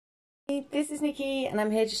This is Nikki, and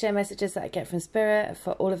I'm here to share messages that I get from Spirit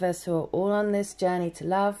for all of us who are all on this journey to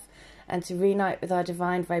love and to reunite with our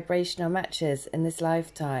divine vibrational matches in this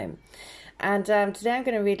lifetime. And today I'm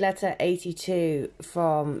going to read letter 82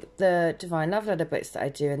 from the Divine Love Letter books that I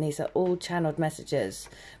do, and these are all channeled messages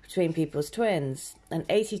between people's twins. And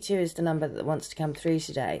 82 is the number that wants to come through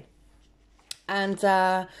today. And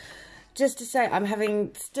just to say, I'm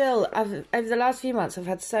having over the last few months, I've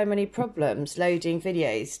had so many problems loading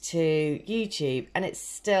videos to YouTube, and it's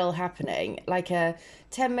still happening. Like a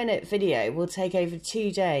 10-minute video will take over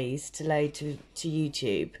 2 days to load to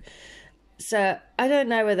YouTube. So I don't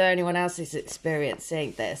know whether anyone else is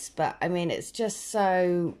experiencing this, but I mean, it's just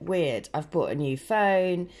so weird. I've bought a new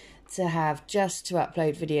phone to have just to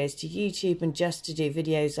upload videos to YouTube and just to do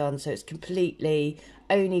videos on, so it's completely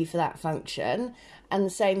only for that function. And the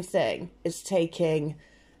same thing is taking,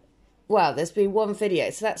 well, there's been one video,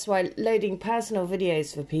 so that's why loading personal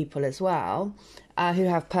videos for people as well, who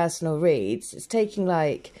have personal reads, it's taking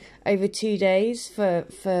like over 2 days for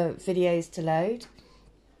videos to load.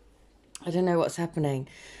 I don't know what's happening,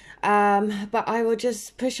 but I will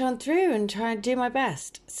just push on through and try and do my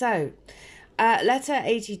best. So, letter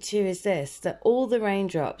 82 is this: that all the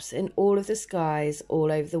raindrops in all of the skies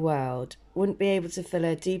all over the world wouldn't be able to fill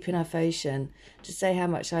a deep enough ocean to say how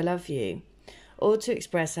much I love you, or to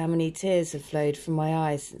express how many tears have flowed from my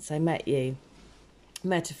eyes since I met you.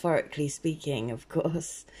 Metaphorically speaking, of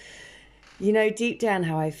course. You know deep down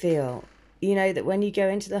how I feel. You know that when you go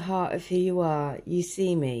into the heart of who you are, you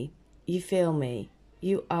see me, you feel me,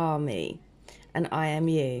 you are me, and I am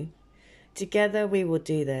you. Together we will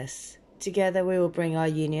do this. Together we will bring our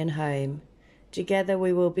union home. Together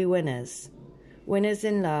we will be winners. Winners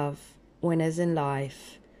in love, winners in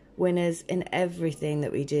life, winners in everything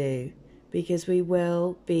that we do, because we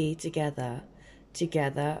will be together.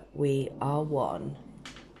 Together we are one.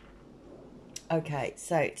 Okay,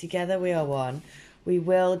 so together we are one. We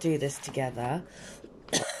will do this together.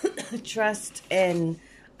 Trust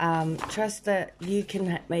that you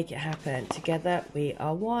can make it happen. Together we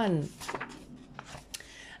are one.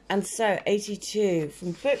 And so 82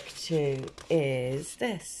 from book 2 is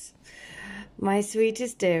this: my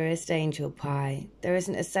sweetest, dearest angel pie, there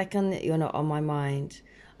isn't a second that you're not on my mind.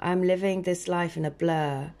 I'm living this life in a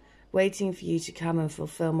blur, waiting for you to come and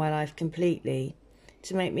fulfill my life completely,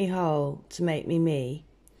 to make me whole, to make me me.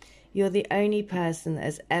 You're the only person that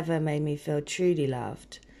has ever made me feel truly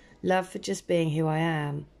loved. Love for just being who I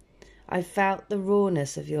am. I felt the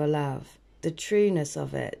rawness of your love, the trueness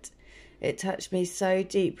of it. It touched me so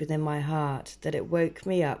deep within my heart that it woke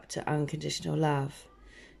me up to unconditional love.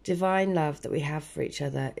 Divine love that we have for each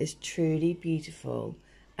other is truly beautiful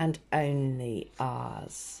and only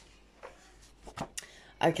ours.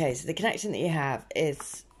 Okay, so the connection that you have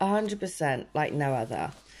is 100% like no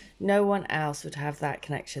other. No one else would have that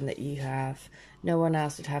connection that you have. No one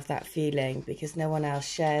else would have that feeling, because no one else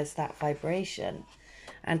shares that vibration.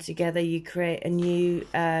 And together you create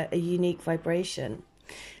a unique vibration.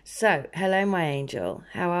 So, hello my angel,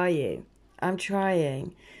 how are you? I'm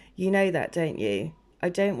trying. You know that, don't you? I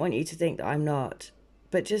don't want you to think that I'm not.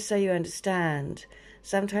 But just so you understand,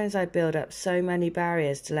 sometimes I build up so many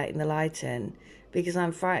barriers to letting the light in, because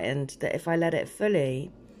I'm frightened that if I let it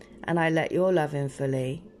fully, and I let your love in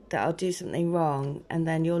fully, that I'll do something wrong, and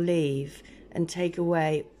then you'll leave and take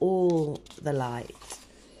away all the light.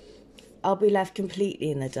 I'll be left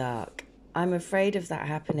completely in the dark. I'm afraid of that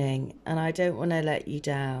happening, and I don't want to let you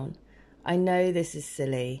down. I know this is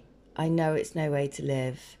silly. I know it's no way to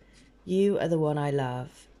live. You are the one I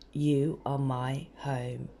love. You are my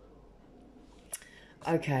home.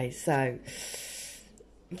 Okay, so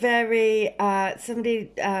somebody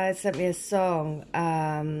sent me a song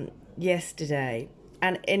yesterday,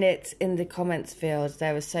 and in the comments field,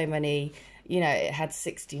 there were so many. You know, it had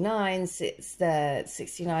 69.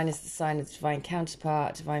 69 is the sign of the divine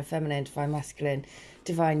counterpart, divine feminine, divine masculine,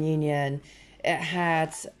 divine union. It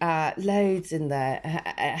had loads in there.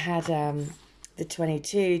 It had the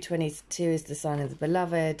 22. 22 is the sign of the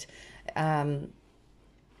beloved.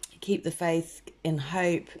 Keep the faith in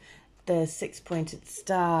hope. The 6-pointed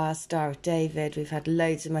star, Star of David. We've had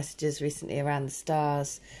loads of messages recently around the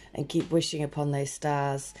stars, and keep wishing upon those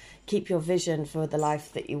stars. Keep your vision for the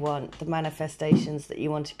life that you want, the manifestations that you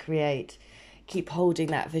want to create. Keep holding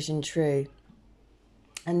that vision true,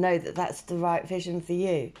 and know that that's the right vision for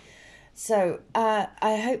you. So I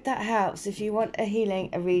hope that helps. If you want a healing,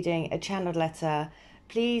 a reading, a channeled letter,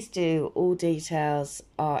 please do. All details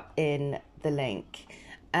are in the link.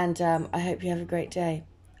 And I hope you have a great day.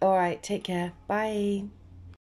 All right, take care. Bye.